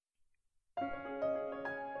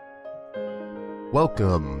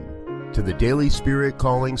Welcome to the Daily Spirit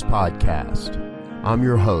Callings Podcast. I'm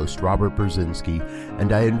your host, Robert Brzezinski,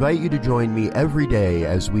 and I invite you to join me every day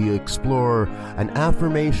as we explore an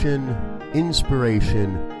affirmation,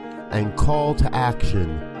 inspiration, and call to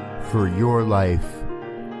action for your life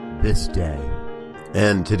this day.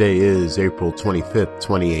 And today is April 25th,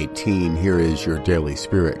 2018. Here is your Daily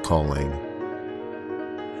Spirit Calling.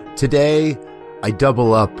 Today, I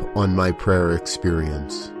double up on my prayer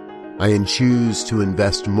experience. I choose to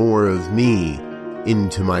invest more of me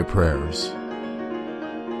into my prayers.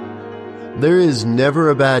 There is never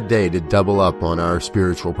a bad day to double up on our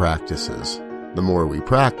spiritual practices. The more we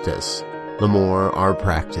practice, the more our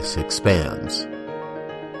practice expands.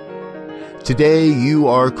 Today, you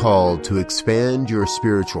are called to expand your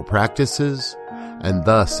spiritual practices and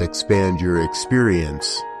thus expand your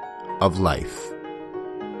experience of life.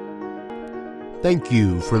 Thank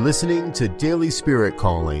you for listening to Daily Spirit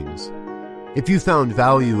Callings. If you found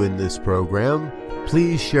value in this program,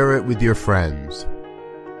 please share it with your friends.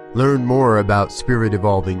 Learn more about Spirit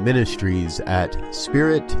Evolving Ministries at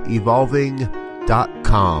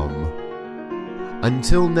spiritevolving.com.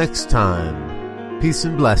 Until next time, peace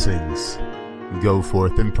and blessings. Go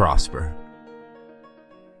forth and prosper.